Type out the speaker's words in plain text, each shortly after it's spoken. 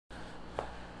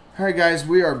Alright guys,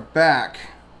 we are back.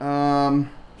 You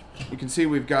can see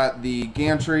we've got the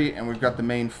gantry and we've got the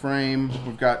main frame.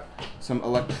 We've got some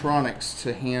electronics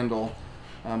to handle.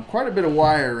 Quite a bit of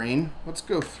wiring. Let's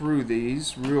go through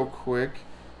these real quick.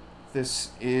 These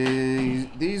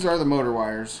are the motor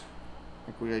wires,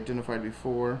 like we identified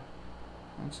before.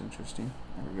 That's interesting.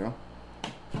 There we go.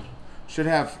 Should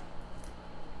have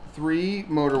 3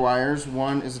 motor wires.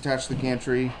 1 is attached to the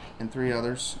gantry and 3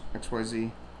 others, XYZ.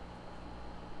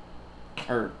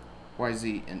 Or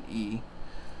YZ and E.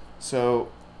 So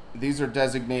these are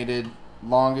designated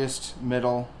longest,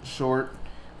 middle, short,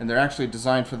 and they're actually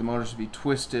designed for the motors to be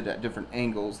twisted at different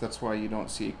angles. That's why you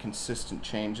don't see a consistent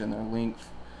change in their length.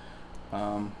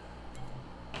 We'll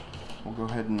go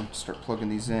ahead and start plugging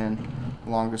these in.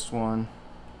 Longest one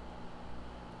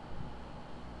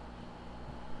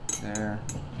there,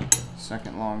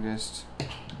 second longest,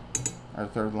 or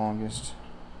third longest.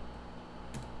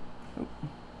 Oh.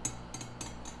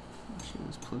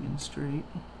 Let's plug in straight,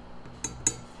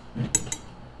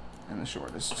 and the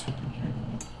shortest.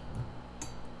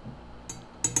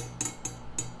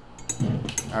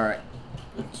 Alright,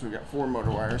 so we got 4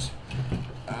 motor wires.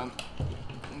 And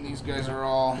these guys are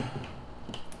all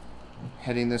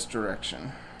heading this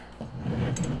direction.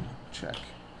 Check.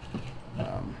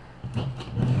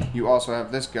 You also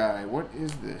have this guy. What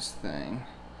is this thing?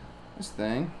 This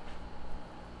thing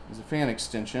is a fan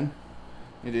extension.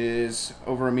 It is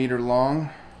over 1 meter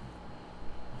long,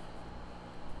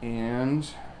 and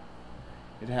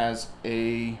it has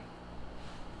a,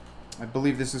 I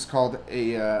believe this is called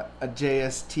a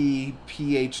JST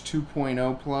PH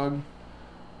 2.0 plug,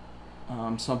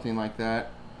 something like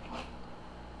that.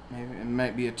 Maybe it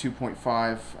might be a 2.5,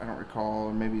 I don't recall,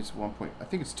 or maybe it's 1. I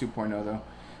think it's 2.0 though,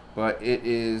 but it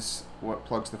is what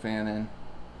plugs the fan in.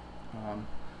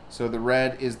 So the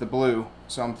red is the blue.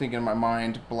 So I'm thinking in my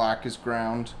mind black is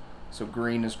ground, so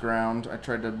green is ground. I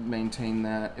tried to maintain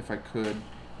that if I could.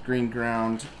 Green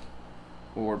ground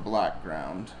or black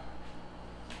ground.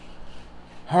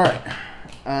 Alright,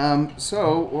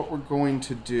 so what we're going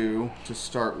to do to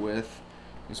start with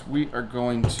is we are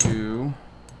going to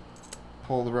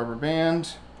pull the rubber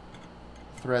band,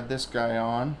 thread this guy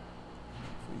on.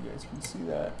 If you guys can see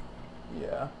that.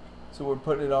 Yeah. So we're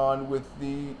putting it on with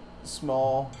the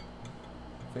small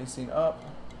facing up.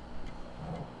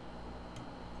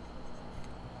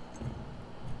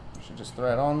 We should just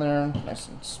thread on there nice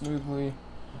and smoothly.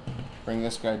 Bring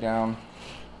this guy down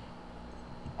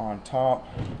on top,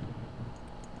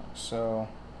 like so.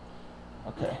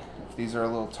 Okay, if these are a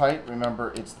little tight,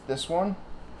 remember it's this one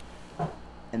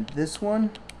and this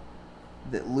one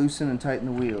that loosen and tighten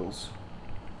the wheels.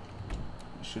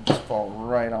 You should just fall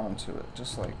right onto it,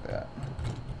 just like that.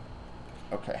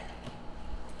 Okay.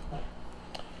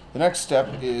 The next step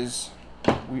is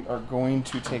we are going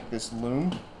to take this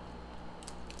loom.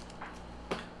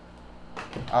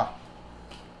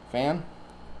 Fan.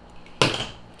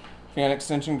 Fan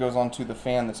extension goes onto the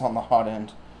fan that's on the hot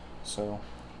end. So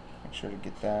make sure to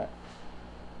get that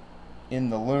in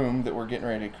the loom that we're getting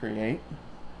ready to create.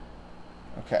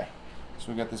 Okay. So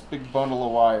we've got this big bundle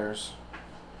of wires.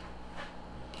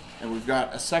 And we've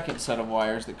got a second set of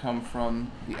wires that come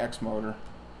from the X motor.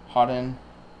 Hot end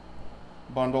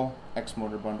bundle, X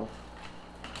motor bundle.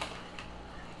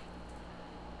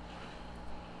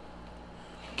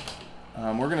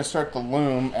 We're going to start the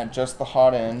loom at just the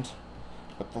hot end,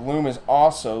 but the loom is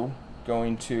also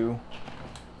going to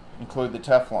include the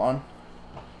Teflon,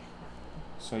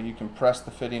 so you can press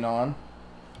the fitting on,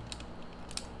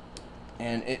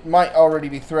 and it might already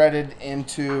be threaded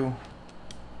into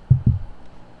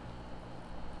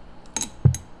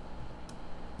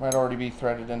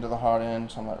the hot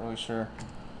end, so I'm not really sure.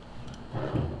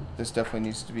 This definitely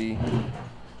needs to be,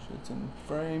 it's in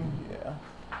frame, yeah.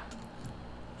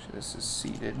 So this is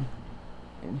seated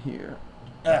in here,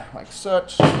 like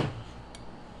such.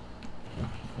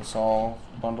 This all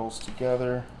bundles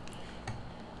together. You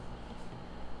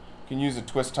can use a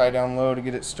twist tie down low to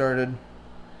get it started.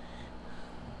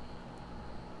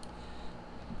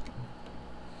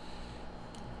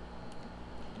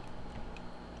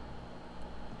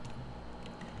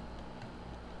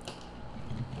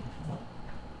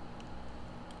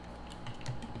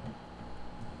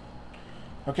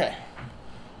 Okay,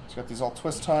 so got these all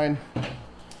twist tied.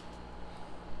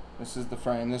 This is the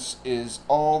frame. This is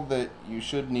all that you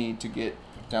should need to get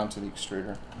down to the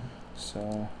extruder.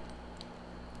 So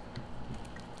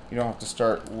you don't have to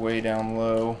start way down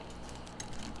low.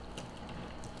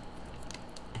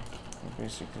 We're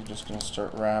basically just going to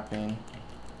start wrapping.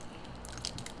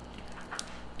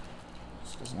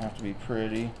 This doesn't have to be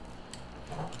pretty,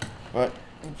 but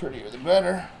the prettier the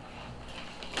better.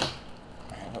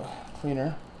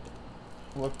 cleaner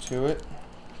look to it.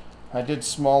 I did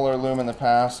smaller loom in the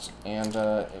past, and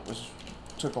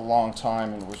took a long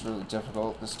time and it was really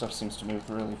difficult. This stuff seems to move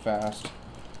really fast.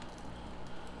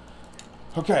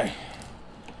 Okay,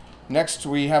 next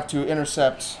we have to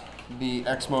intercept the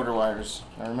X motor wires.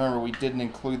 Now remember, we didn't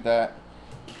include that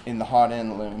in the hot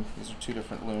end loom. These are two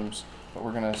different looms, but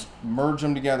we're going to merge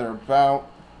them together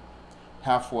about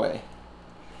halfway.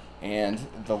 And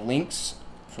the links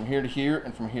from here to here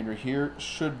and from here to here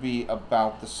should be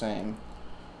about the same.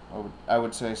 I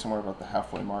would say somewhere about the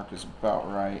halfway mark is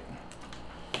about right.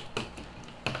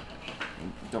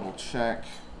 Double check.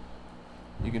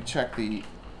 You can check the...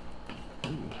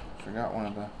 Ooh, forgot one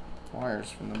of the wires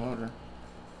from the motor.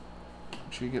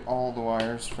 Make sure you get all the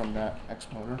wires from that X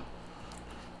motor.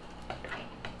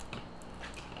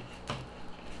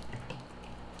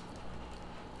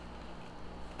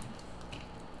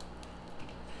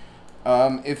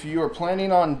 If you are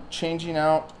planning on changing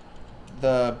out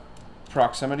the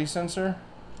proximity sensor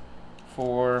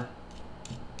for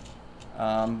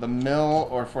the mill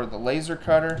or for the laser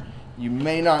cutter, you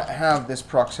may not have this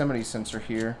proximity sensor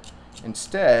here.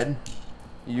 Instead,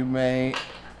 you may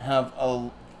have a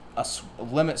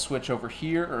limit switch over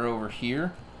here or over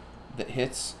here that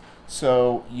hits.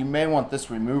 So you may want this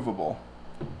removable.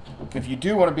 If you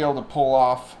do want to be able to pull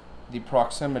off the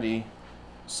proximity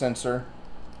sensor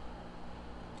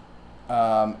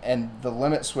and the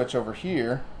limit switch over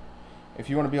here, if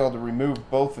you want to be able to remove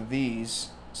both of these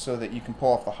so that you can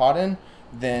pull off the hot end,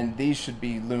 then these should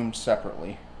be loomed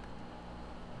separately.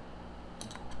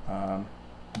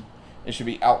 It should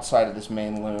be outside of this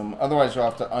main loom. Otherwise, you'll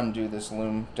have to undo this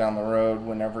loom down the road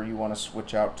whenever you want to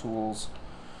switch out tools.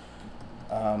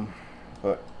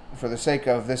 But for the sake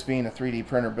of this being a 3D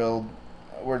printer build,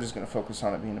 we're just going to focus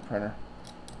on it being a printer.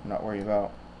 I'm not worried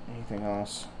about anything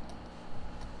else.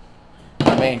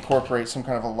 I may incorporate some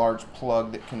kind of a large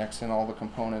plug that connects in all the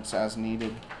components as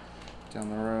needed down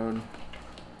the road.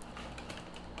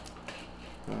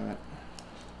 But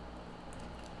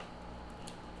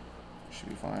should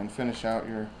be fine. Finish out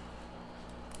your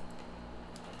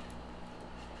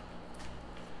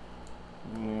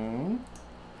loom.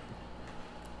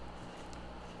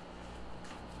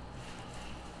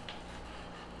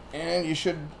 And you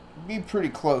should be pretty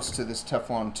close to this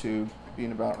Teflon tube,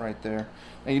 being about right there.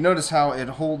 Now you notice how it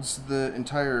holds the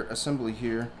entire assembly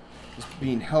here is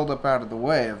being held up out of the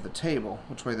way of the table,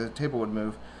 which way the table would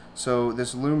move. So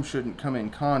this loom shouldn't come in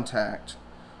contact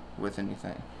with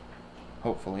anything,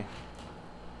 hopefully.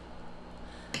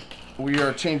 We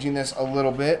are changing this a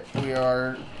little bit. We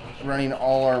are running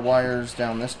all our wires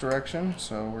down this direction,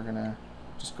 so we're gonna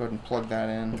just go ahead and plug that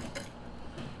in.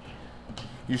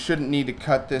 You shouldn't need to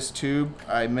cut this tube.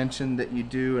 I mentioned that you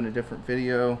do in a different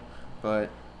video, but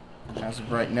as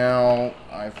of right now,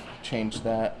 I've changed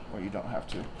that where you don't have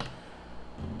to.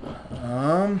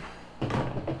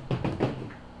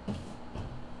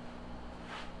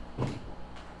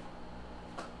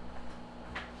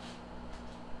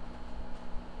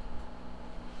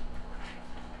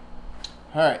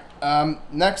 Alright,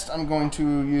 next I'm going to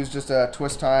use just a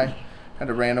twist tie. Had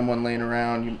a random one laying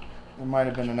around. There might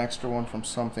have been an extra one from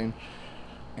something.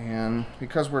 And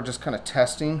because we're just kind of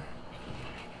testing,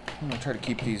 I'm going to try to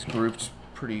keep these grouped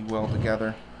pretty well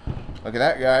together. Look at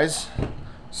that, guys.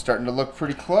 Starting to look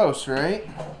pretty close, right?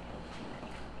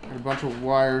 Got a bunch of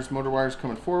wires, motor wires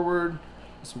coming forward.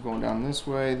 This one going down this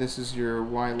way. This is your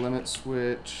Y limit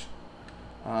switch.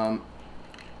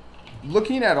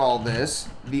 Looking at all this,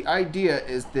 the idea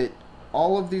is that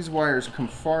all of these wires come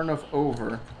far enough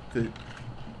over that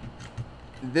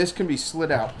this can be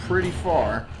slid out pretty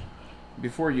far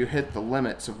before you hit the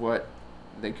limits of what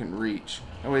they can reach.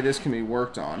 That way this can be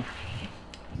worked on.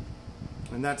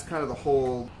 And that's kind of the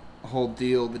whole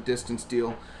deal, the distance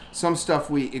deal. Some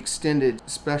stuff we extended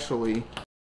specially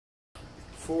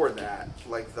for that.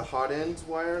 Like the hot end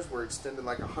wires were extended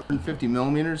like 150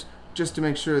 millimeters just to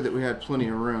make sure that we had plenty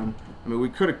of room. I mean, we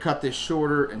could have cut this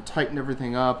shorter and tightened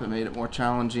everything up and made it more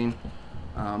challenging.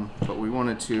 But we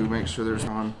wanted to make sure there's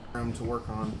room to work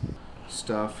on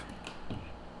stuff.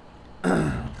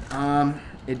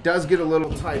 It does get a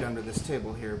little tight under this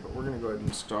table here, but we're going to go ahead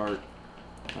and start.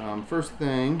 First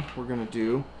thing we're going to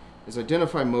do is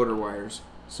identify motor wires.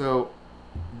 So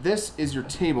this is your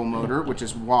table motor, which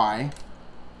is Y,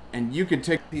 and you could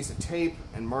take a piece of tape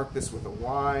and mark this with a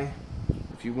Y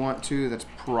if you want to. That's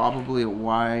probably a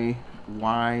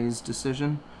wise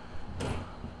decision.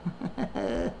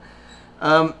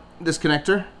 This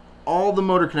connector, all the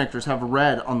motor connectors have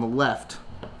red on the left,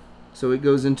 so it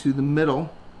goes into the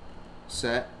middle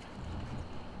set.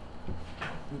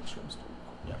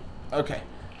 Okay,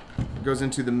 It goes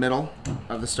into the middle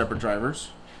of the stepper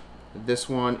drivers. This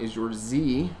one is your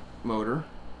Z motor.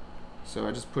 So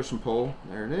I just push and pull.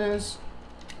 There it is.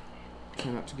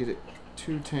 Try not to get it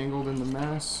too tangled in the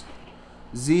mess.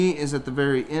 Z is at the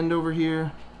very end over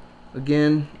here.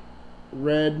 Again,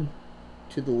 red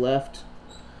to the left.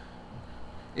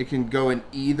 It can go in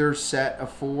either set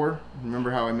of 4.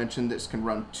 Remember how I mentioned this can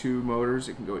run 2 motors?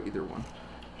 It can go either one.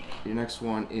 Your next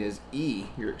one is E,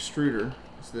 your extruder.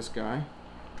 It's this guy.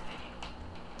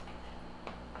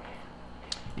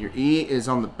 Your E is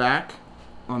on the back,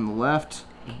 on the left.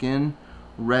 Again,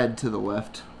 red to the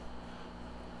left.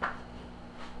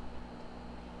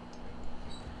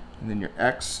 And then your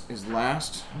X is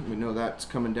last. We know that's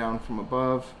coming down from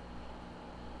above.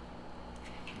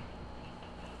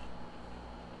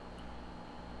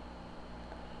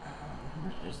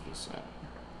 Where is this at?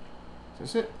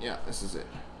 Is this it? Yeah, this is it.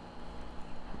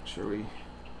 Make sure we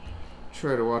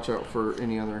try to watch out for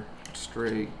any other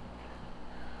stray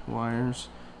wires.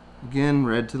 Again,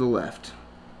 red to the left.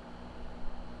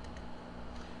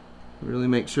 Really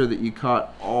make sure that you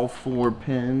caught all 4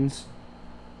 pins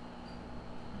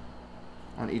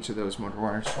on each of those motor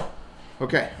wires.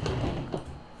 Okay.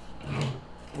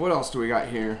 What else do we got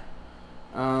here?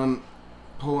 Pulling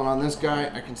on this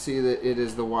guy, I can see that it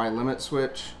is the Y limit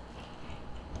switch.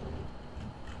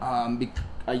 I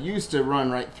used to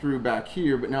run right through back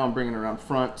here, but now I'm bringing it around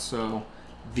front, so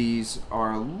these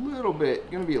are going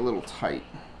to be a little tight.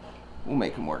 We'll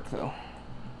make them work though.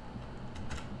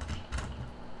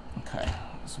 Okay,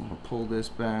 so I'm going to pull this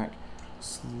back,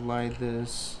 slide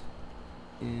this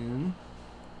in.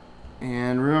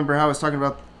 And remember how I was talking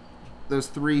about those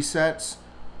 3 sets?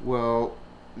 Well,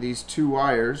 these 2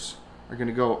 wires are going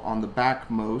to go on the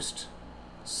backmost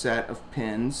set of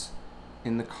pins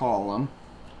in the column.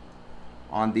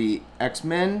 On the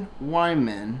X-min,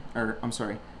 Y-min, or I'm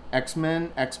sorry,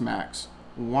 X-min, X-max.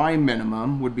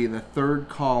 Y-minimum would be the 3rd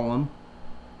column.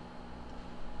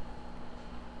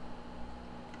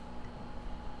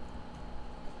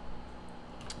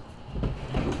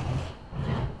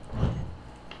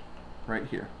 Right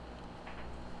here.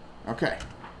 Okay,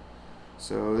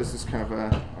 so this is kind of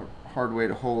a hard way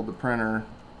to hold the printer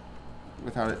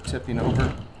without it tipping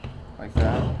over like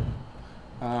that.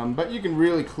 But you can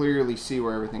really clearly see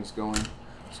where everything's going.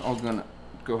 So I'm gonna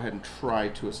go ahead and try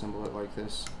to assemble it like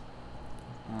this.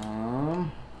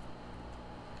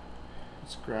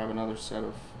 Let's grab another set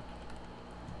of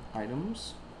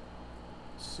items.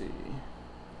 Let's see.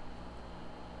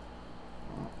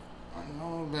 I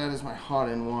know that is my hot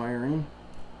end wiring.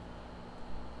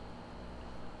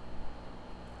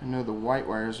 I know the white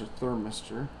wires are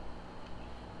Thermistor.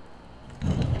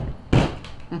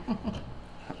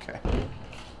 Okay.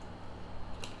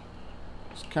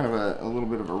 It's kind of a little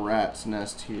bit of a rat's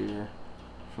nest here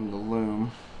from the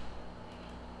loom.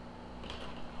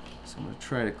 So I'm going to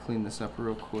try to clean this up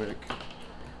real quick.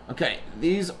 Okay,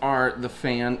 these are the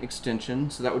fan extension.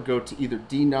 So that would go to either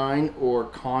D9 or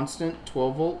constant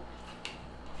 12 volt.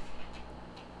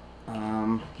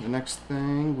 The next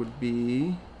thing would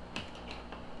be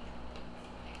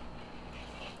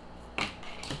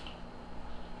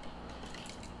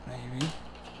maybe.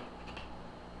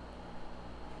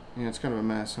 Yeah, it's kind of a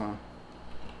mess, huh?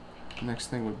 Next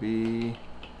thing would be,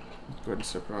 let's go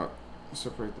ahead and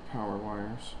separate the power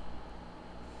wires.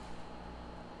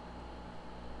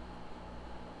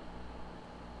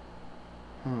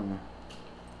 And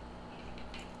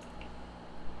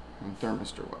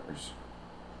thermistor wires.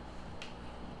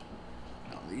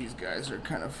 Now these guys are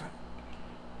kind of,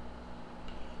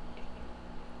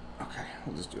 okay,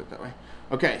 we'll just do it that way.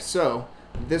 Okay, so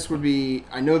this would be,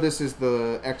 I know this is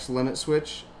the X limit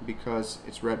switch because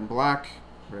it's red and black,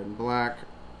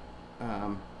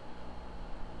 and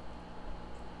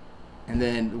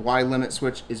then Y limit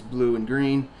switch is blue and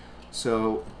green.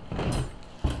 So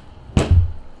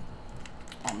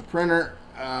on the printer,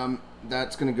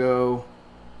 that's going to go,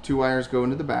 2 wires go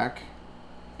into the back,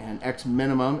 and X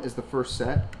minimum is the first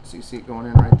set. So you see it going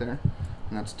in right there,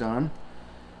 and that's done.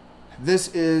 This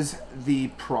is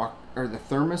the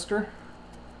thermistor.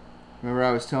 Remember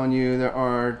I was telling you there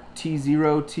are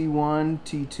T0, T1,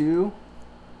 T2.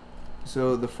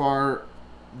 So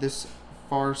this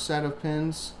far set of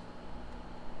pins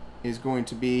is going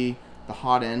to be the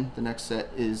hot end. The next set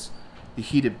is the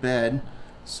heated bed.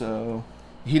 So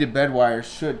heated bed wires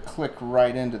should click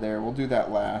right into there. We'll do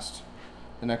that last.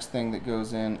 The next thing that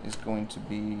goes in is going to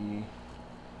be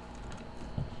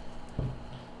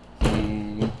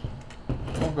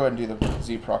we'll go ahead and do the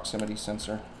Z proximity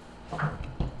sensor.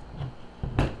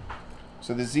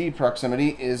 So the Z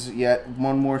proximity is yet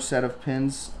one more set of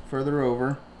pins further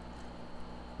over.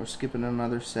 We're skipping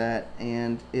another set,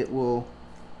 and it'll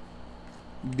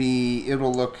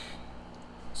look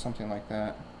something like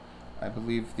that. I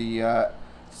believe the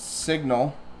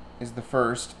signal is the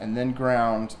first, and then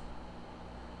ground.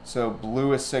 So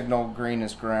blue is signal, green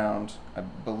is ground. I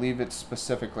believe it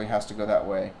specifically has to go that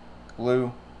way.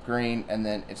 Blue, green, and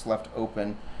then it's left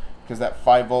open because that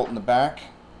 5 volt in the back,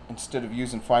 instead of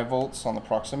using 5 volts on the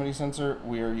proximity sensor,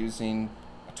 we are using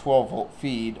a 12 volt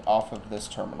feed off of this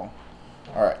terminal.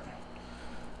 Alright,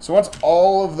 so once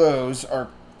all of those are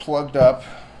plugged up,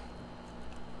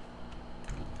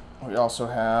 we also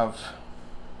have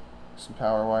some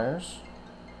power wires,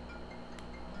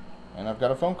 and I've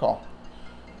got a phone call.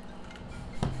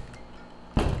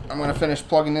 I'm going to finish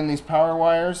plugging in these power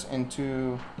wires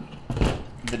into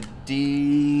the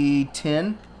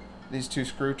D10, these 2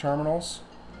 screw terminals,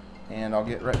 and I'll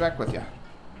get right back with you.